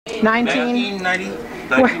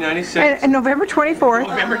1996. And November 24th.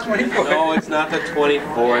 November 24th. No, it's not the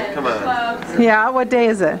 24th. Come on. Yeah, what day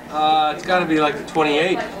is it? It's got to be like the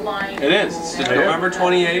 28th. It is. It's November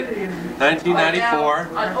 28th, 1994,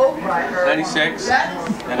 96,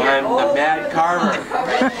 and I'm the Mad Carver.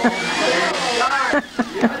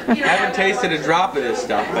 I haven't tasted a drop of this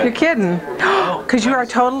stuff. You're kidding. Because you are a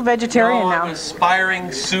total vegetarian now. I'm an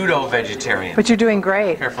aspiring pseudo-vegetarian. But you're doing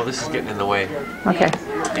great. Careful, this is getting in the way. Okay.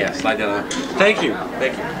 Yeah, slide down. Thank you.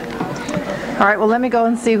 Thank you. All right, well, let me go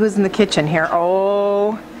and see who's in the kitchen here.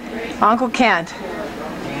 Oh, Uncle Kent.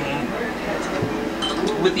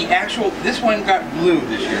 With the actual, this one got blue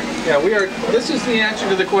this year. Yeah, this is the answer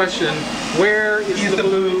to the question, where is the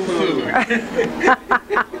blue food?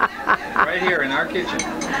 Right here in our kitchen.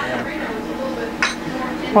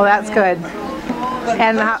 Well, that's good.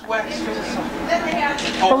 And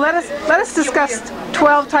well, let us discuss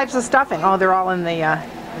 12 types of stuffing. Oh, they're all in the. Yeah,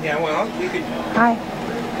 well, we could. Hi.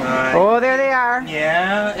 Oh, there they are.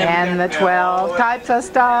 Yeah. And the 12 types of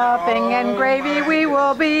stuffing and gravy we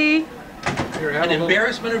will be. An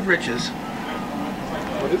embarrassment of riches.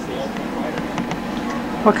 What is this?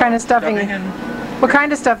 What kind of stuffing? What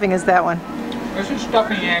kind of stuffing is that one? This is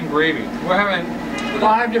stuffing and gravy. We're having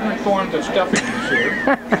 5 different forms of stuffing this year.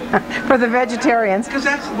 For the vegetarians. Because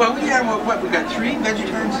that's, well, yeah, what, we got 3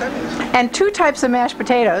 vegetarian stuffings. And 2 types of mashed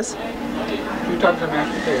potatoes. 2 types of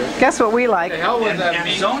mashed potatoes. Guess what we like? The hell was that and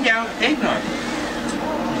mean? Zoned out eggnog.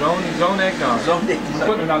 Zone eggnog. Zoned eggnog.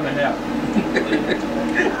 Putting it on the net.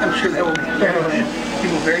 I'm sure that will be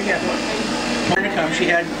people very happy. When to come, she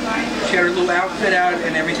had her little outfit out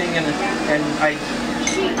and everything, and I,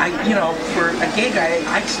 you know, for a gay guy,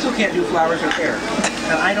 I still can't do flowers or hair,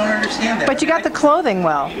 and I don't understand that. But you got the clothing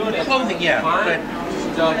well. Clothing, yeah, but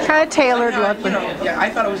kind of tailored. you know, yeah, I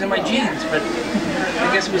thought it was in my jeans, but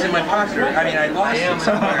I guess it was in my pocket. I mean, I lost it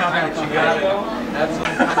somewhere.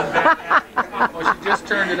 Well, she just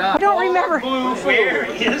turned it up. I don't remember. Where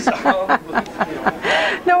is all the blue?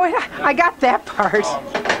 No, I got that part.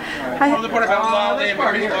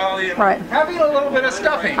 Right. Having a little bit of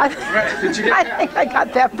stuffing. I think I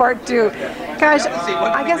got that part too. Gosh,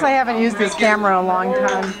 I guess I haven't used this camera in a long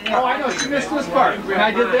time. Oh, I know. You missed this part. When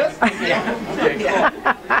I did this?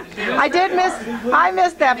 I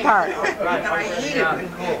missed that part. I hate it.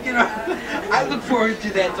 You know, I look forward to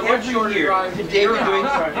that every year. To David doing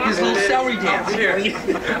his little celery dance.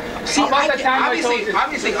 See,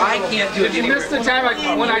 obviously I can't do it. Did you miss the time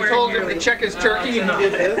when I told him to check his turkey and he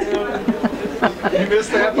did this? You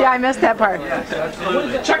missed that part? Yeah, I missed that part.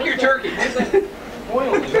 Check your turkey.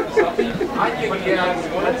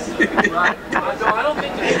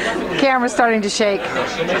 Camera's starting to shake.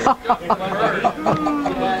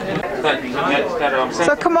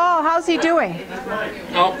 So Kamal, how's he doing?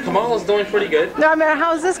 Oh, Kamal is doing pretty good. No, I mean,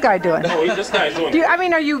 how's this guy doing? No, this guy's doing.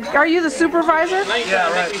 Are you the supervisor? Yeah,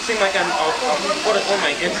 right. Make me seem like I'm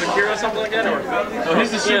like insecure or something like that, or. So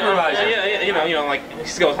he's the supervisor. Yeah, you know, like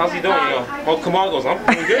he goes, "How's he doing?" You go, "Well, Kamal goes, I'm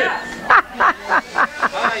doing good."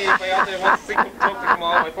 Anybody out there wants to talk to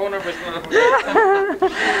Kamal, my phone number's not.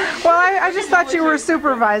 Well, I just thought you were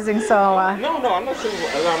supervising, so. No, I'm not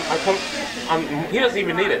supervising. He doesn't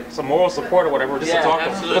even need it. Some moral support or whatever, just to talk to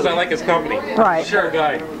him, because I like his company. Right. Sure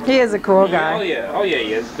guy. He is a cool guy. Oh yeah,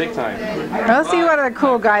 he is, big time. Let's see what other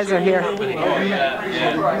cool guys are here.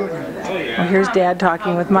 Well, here's Dad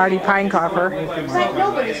talking with Marty Pinecoffer.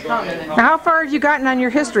 Now, how far have you gotten on your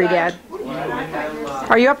history, Dad?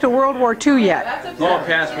 Are you up to World War II yet? Oh,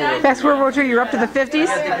 past World War II. Past World War II, you're up to the 50s?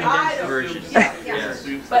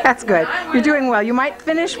 That's good. You're doing well. You might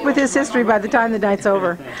finish with his history by the time the night's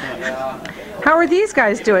over. How are these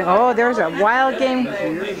guys doing? Oh, there's a wild game.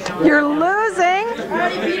 You're losing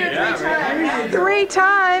 3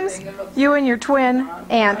 times. You and your twin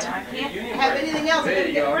aunt. Have anything else? I'm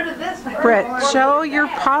gonna get rid of this. Brett, show your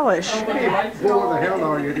polish.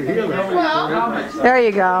 There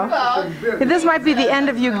you go. This might be the end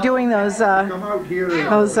of you doing those horns.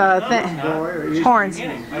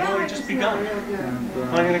 I'm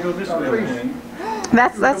gonna go this way.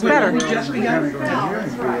 That's better. What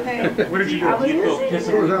did you do?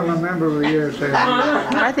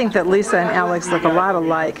 I think that Lisa and Alex look a lot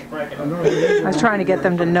alike. I was trying to get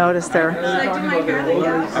them to notice their. I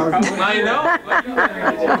know.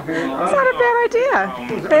 It's not a bad idea.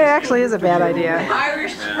 It actually is a bad idea.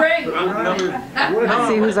 Irish Spring. Let's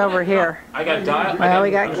see who's over here. I got Dial. Well,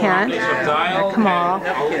 we got Kent. Kamal.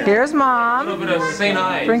 Here's Mom. A little bit of St.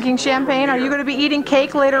 Ives. Drinking champagne. Are you going to be eating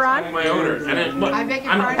cake later on? My odor. And then, I beg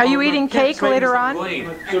your pardon? Are you eating cake later on? So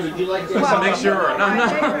make sure.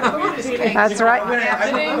 That's right.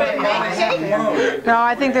 Does anybody make cake? No,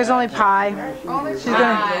 I think there's only pie. She's gonna.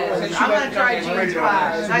 I'm gonna try cheese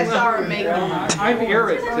pies. I saw her make them. I'm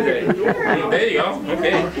arid today. There you go.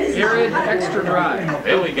 Okay. Arid, extra dry.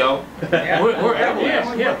 There we go.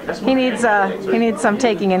 Yeah. He needs some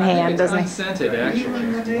taking in hand, doesn't he? Unscented,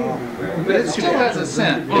 actually. But it still has a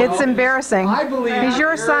scent. It's embarrassing. I believe He's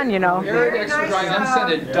your son, you know. arid, extra dry,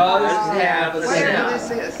 unscented does have a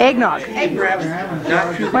scent. Eggnog.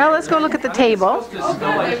 Not too Well, let's go look at the table. It's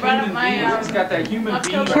got that human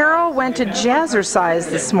being. Carol went to Jazzercise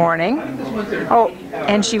this morning. Oh,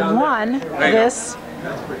 and she won this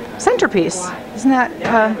centerpiece. Isn't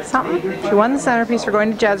that something? She won the centerpiece for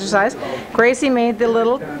going to Jazzercise. Gracie made the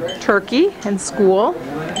little turkey in school.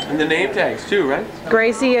 And the name tags too, right?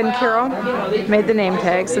 Gracie and Carol made the name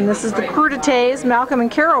tags. And this is the crudités. Malcolm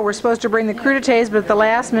and Carol were supposed to bring the crudités, but at the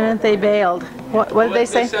last minute they bailed. What did they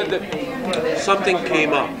say? They said that something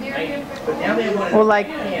came up. Well, like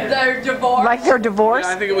They're divorced. like their divorce?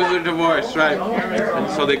 I think it was a divorce, right? And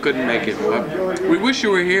so they couldn't make it. But we wish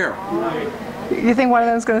you were here. You think one of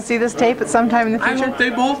them is going to see this tape at some time in the I future? hope they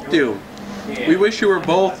both do. We wish you were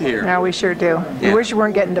both here. No, we sure do. We Yeah. wish you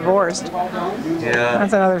weren't getting divorced. Yeah.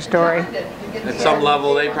 That's another story. At some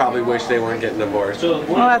level, they probably wish they weren't getting divorced. Well,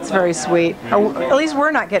 that's very sweet. At least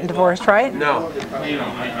we're not getting divorced, right? No.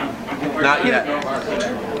 Not yet.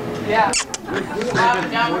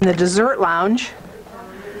 In the dessert lounge.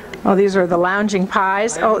 Oh, these are the lounging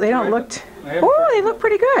pies. Oh, they don't look... Oh, they look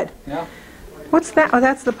pretty good. Yeah. What's that? Oh,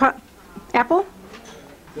 that's the apple?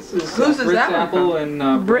 This is Whose is Fritz that one apple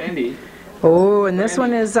and brandy Oh, and this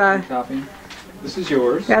one is... topping. This is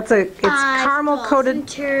yours. it's caramel coated...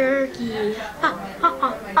 Turkey.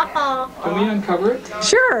 Can we uncover it?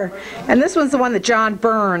 Sure. And this one's the one that John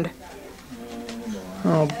burned.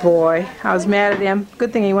 Oh, boy. I was mad at him.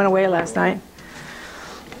 Good thing he went away last night.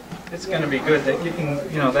 It's going to be good. That you can,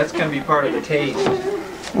 that's going to be part of the taste.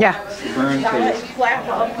 Yeah. Burn taste.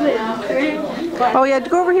 Oh, yeah,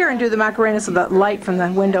 go over here and do the Macarena so the light from the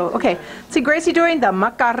window. Okay. See Gracie doing the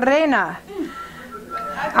Macarena.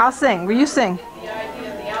 I'll sing. Will you sing?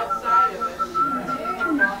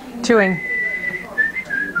 Chewing.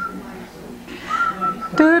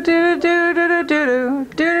 Do do do do do do do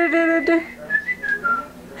do do do.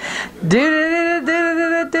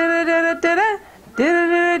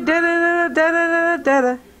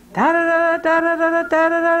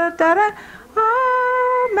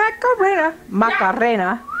 Oh, Macarena,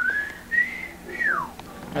 Macarena.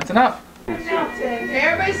 That's enough.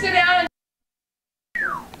 Everybody sit down.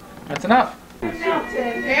 That's enough.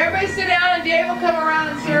 Everybody sit down and Dave will come around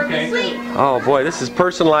and serve you. Sleep. Oh boy, this is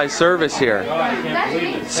personalized service here.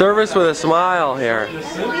 Service with a smile here.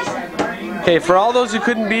 Okay, for all those who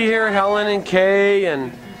couldn't be here, Helen and Kay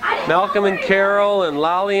and Malcolm and Carol and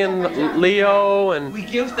Lolly and Leo and... We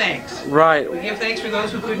give thanks. Right. We give thanks for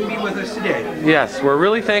those who couldn't be with us today. Yes, we're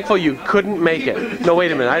really thankful you couldn't make it. No,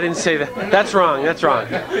 wait a minute, I didn't say that. That's wrong, that's wrong.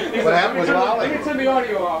 What happened with Lolly?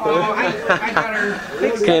 Oh, I got her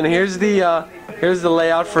fixed. Okay, and here's the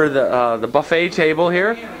layout for the buffet table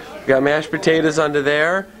here. We got mashed potatoes under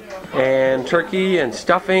there, and turkey and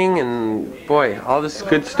stuffing, and boy, all this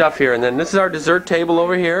good stuff here. And then this is our dessert table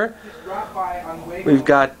over here. We've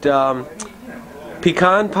got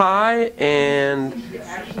pecan pie, and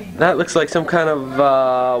that looks like some kind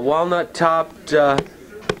of walnut-topped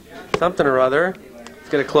something or other. Let's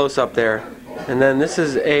get a close-up there. And then this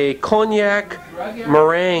is a cognac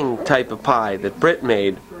meringue type of pie that Britt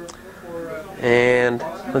made. And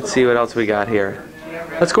let's see what else we got here.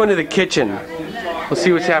 Let's go into the kitchen. We'll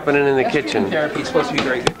see what's happening in the kitchen. Therapy is supposed to be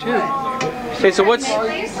very good too. Okay, so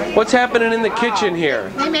what's happening in the kitchen here?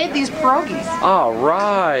 They made these pierogies. All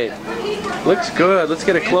right. Looks good. Let's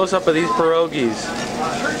get a close-up of these pierogies.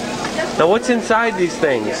 Now, what's inside these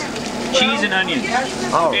things? Cheese and onions.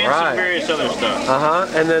 All and right. some various other stuff. Uh-huh.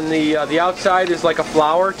 And then the outside is like a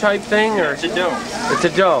flour type thing, or It's a dough. it's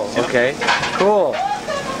a dough. Okay. Cool.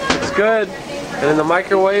 It's good. And in the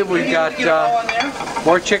microwave, we've got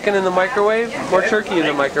more chicken in the microwave, more turkey in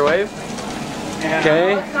the microwave.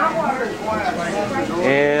 Okay.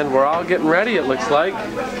 And we're all getting ready, it looks like.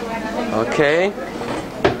 Okay.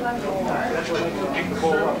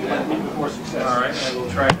 All right, I will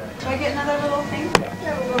try that. Can I get another little thing?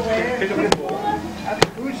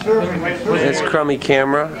 It's crummy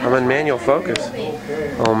camera. I'm in manual focus.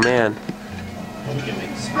 Oh man.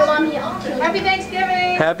 Happy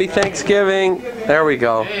Thanksgiving. Happy Thanksgiving. There we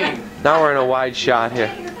go. Now we're in a wide shot here.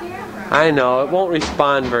 I know, it won't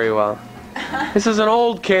respond very well. This is an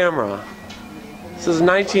old camera. This is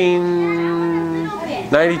 19...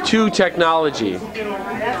 92 technology.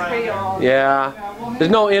 Yeah.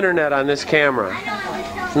 There's no internet on this camera.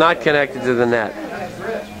 It's not connected to the net.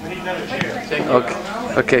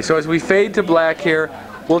 Okay, so as we fade to black here,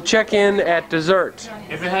 we'll check in at dessert.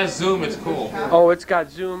 If it has zoom, it's cool. Oh, it's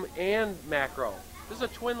got zoom and macro. This is a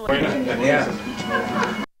twin lens.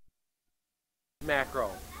 Yeah. Macro.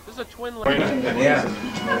 This is a twin lens. Yeah.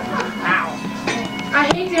 I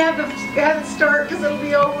hate to have it start because it'll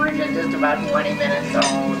be over in just about 20 minutes. Ooh,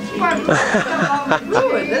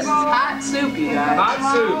 this is hot soup, you guys.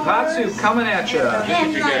 Hot soup coming at you. Look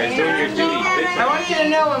at you guys doing your duty. I want you to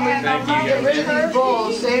know when we get rid of these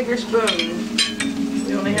bowls, save your spoon.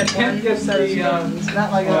 We only had one set of spoons.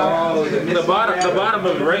 Not like The bottom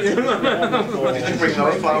of it, right? Did you bring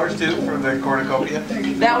those flowers too from the cornucopia?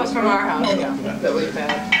 that was from our house, yeah, that we've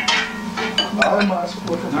had. All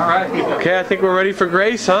right. Okay, I think we're ready for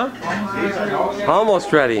Grace, huh?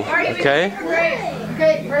 Almost ready. Okay. Grace.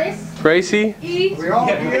 Okay, Grace. Gracie? Eat. We all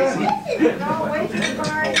here? No, wait for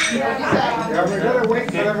Yeah, we gotta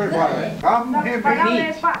wait for everybody. Come here and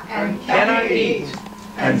eat. And cannot eat,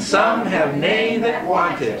 and some have nay that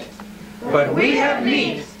want it. But we have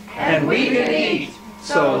meat, and we can eat,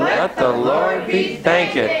 so Let the Lord be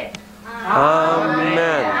thanked.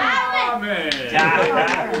 Amen.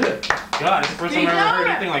 God, it's the first time I ever heard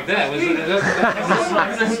anything like that.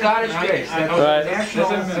 That's the Scottish Grace. That's Right. That's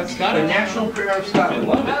the Scottish. national prayer of Scotland.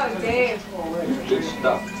 Love it. Oh, Dave. Good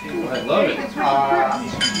stuff. I love it.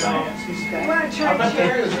 What a church.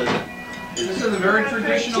 This is a very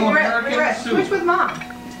traditional American Switch soup. with Mom.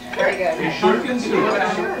 Very good. Pumpkin soup.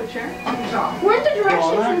 Where's the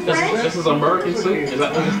directions in French? This is American soup? Is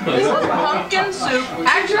that This is pumpkin soup.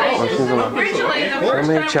 Actually, originally the first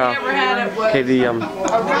time we ever had it was Okay, the a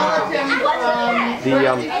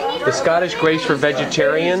relative the Scottish Grace for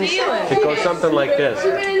vegetarians, it goes something like this.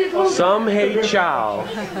 Some hate chow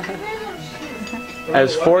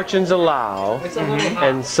as fortunes allow,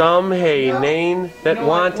 and some hay nane that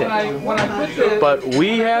want it. But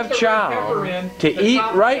we have chow to eat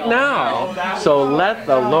right now, so let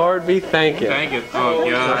the Lord be thanked. Thank you. Oh,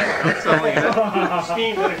 God. I'm telling you.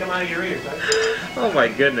 Steam's gonna come out of your ears. Oh, my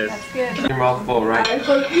goodness. Your mouth full, right?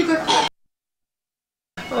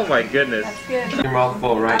 Oh, my goodness. Your mouth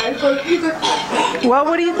full, right? Well,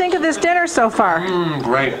 what do you think of this dinner so far?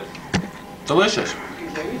 Great. Delicious.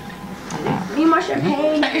 You must have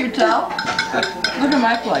pain. Can't you tell? Look at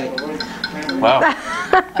my plate. Wow.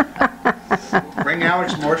 Bring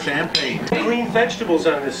Alex more champagne. Green vegetables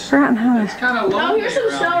on this. Forgotten how It's kind of Oh, lonely here's some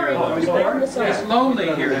around celery. here. It's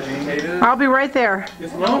lonely here. I'll be right there.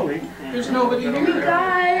 It's lonely. There's nobody You here.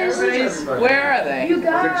 guys. Where are they? You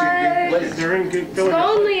guys. They're in good It's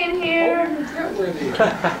lonely in here.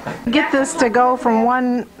 Get this to go from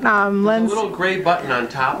one A lens. little gray button on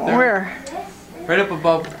top there. Where? Right up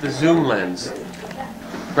above the zoom lens.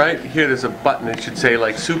 Right here there's a button that should say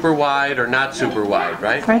like super wide or not super wide,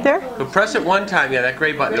 right? Right there? So press it one time, yeah, that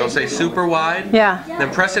gray button, it'll say super wide. Yeah, Then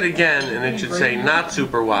press it again and it should say not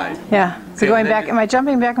super wide. yeah. So Okay, going and then back, am I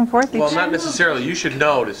jumping back and forth? Well, each- not necessarily, you should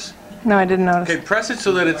notice. No, I didn't notice. Okay, press it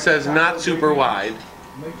so that it says not super wide.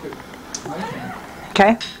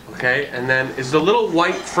 Okay? Okay, and then is the little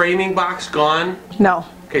white framing box gone? No.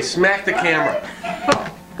 Okay, smack the camera.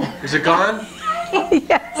 Is it gone?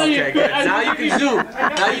 Yes. Okay, good. Now you can zoom.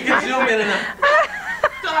 Now you can zoom in and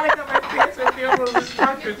out.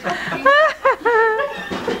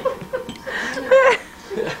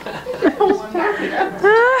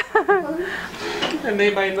 And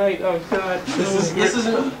day by night, oh, God. This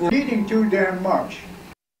isn't. Eating too damn much.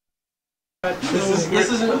 This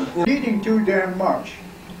isn't. Eating too damn much.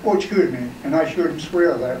 Oh, excuse me, and I shouldn't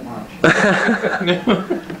swear that much.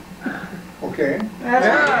 Okay?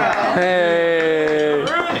 Hey.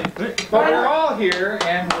 But we're all here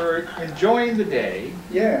and we're enjoying the day.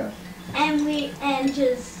 Yes. And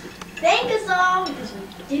just thank us all because we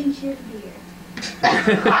didn't share the beer.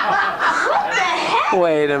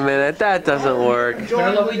 Wait a minute, that doesn't work. It's been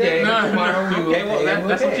a lovely day. Tomorrow we will Okay, well, pay and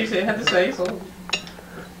that's we'll what she pay. had to say, so.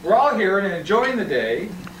 We're all here and enjoying the day.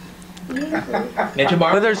 And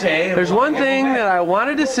tomorrow But there's one thing that I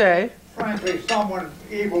wanted to say. Frankly, someone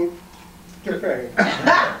able to pay.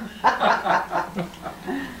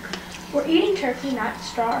 We're eating turkey, not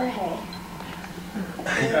straw or hay.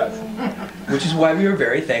 Which is why we were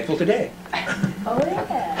very thankful today. Oh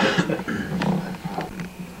yeah.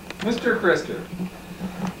 Mr. Krister.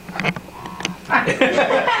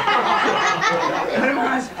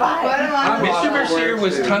 Mr. Mercier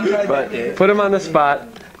was tongue-tied that day. Put him on the spot.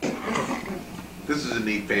 This is a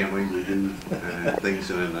neat family. We do things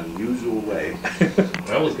in an unusual way.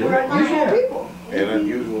 That was good. Unusual people. And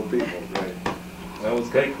unusual people, right? That was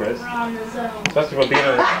great, Chris. We're on the zone. Especially for being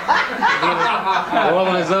all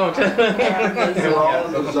on his own.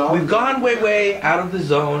 We've gone way out of the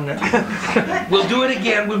zone. We'll do it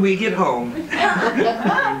again when we get home.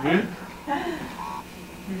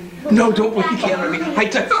 No, don't wait again on me. I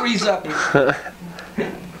freeze up.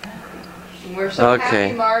 We're so Okay.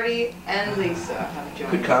 happy Marty and Lisa have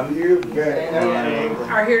joined. Could come.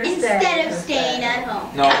 Are here to stay. Instead of staying at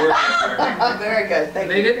home. No, we're. Oh, very good. Thank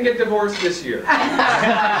They you. didn't get divorced this year.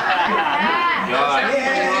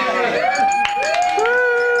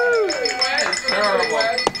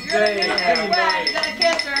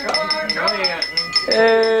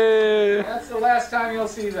 Hey. That's the last time you'll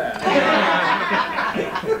see that.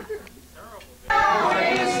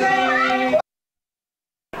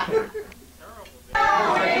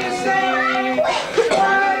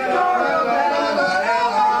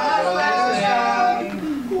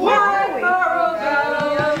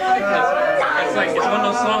 It's like, it's one of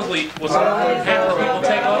those songs where half the people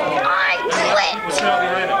take off.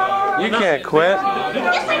 You can't quit.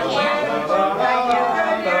 Yes, I can.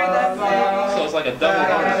 So it's like a double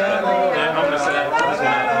bonus. But I'm gonna say that.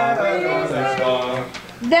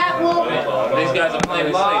 That will. These guys are playing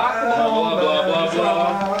it safe. Blah, blah, blah, blah,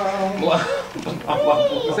 blah.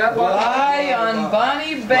 Is that what? Lie on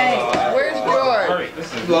Bonnie Banks. Where's George? Hurry,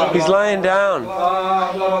 this is He's lying down. I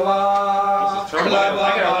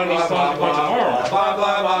gotta learn these songs by tomorrow.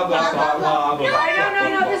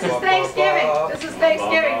 No, this is Thanksgiving. This is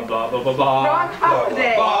Thanksgiving. Wrong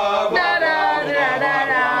holiday.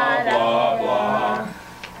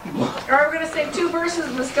 Or we're going to sing 2 verses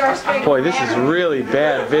of the Star Spangled Boy, this is really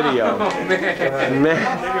bad video. Man,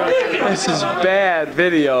 this is bad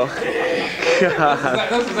video. God.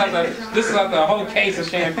 This is like the whole case of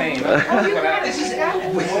champagne.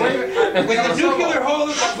 With the nuclear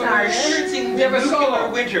hole, we're experiencing nuclear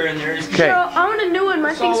winter in there. Okay. I want a new one.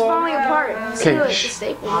 My thing's falling apart. Okay. Steal it, the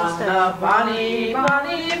staple and stuff. Bonnie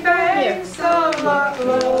Banks of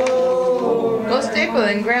Buffalo. Go staple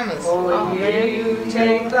in Grandma's. Oh, yeah, you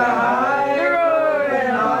take the high road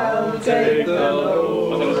and I'll take the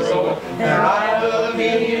low. And I'll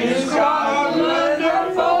be in Scotland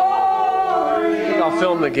and for you. I'll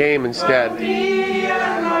film the game instead.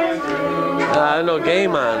 No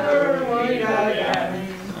game on.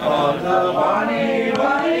 On the Bonnie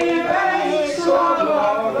Banks of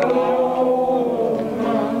Buffalo.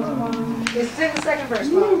 Let's sing the second verse,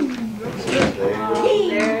 Bob.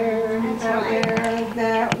 There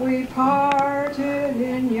that we parted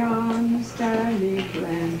in yon starry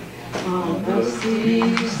glen, on the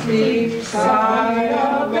sea steep side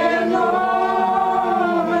of Glenlorman,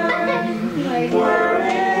 we're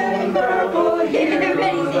in purple hue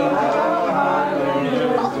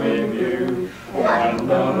with you, and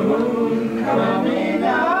the moon coming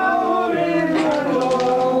out in the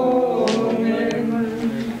gloaming.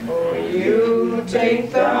 Oh, you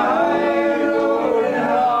take the high road and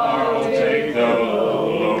I'll take the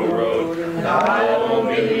low road, and I'll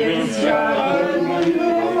be in Scotland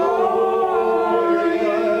before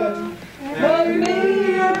you. But me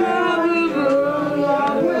and my blue, I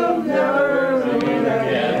will never meet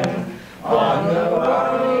again on the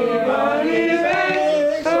Bonnie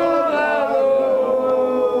Banks of Buffalo.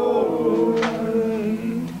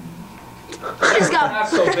 Just go. Not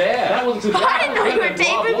so bad. That wasn't too bad. I didn't know you were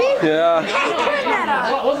taping me. Yeah. Turn that off.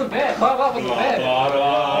 That wasn't bad. Blah, blah, wasn't bad.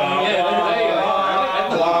 Yeah, there you go.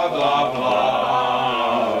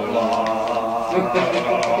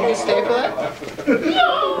 Can you staple it?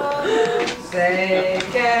 Say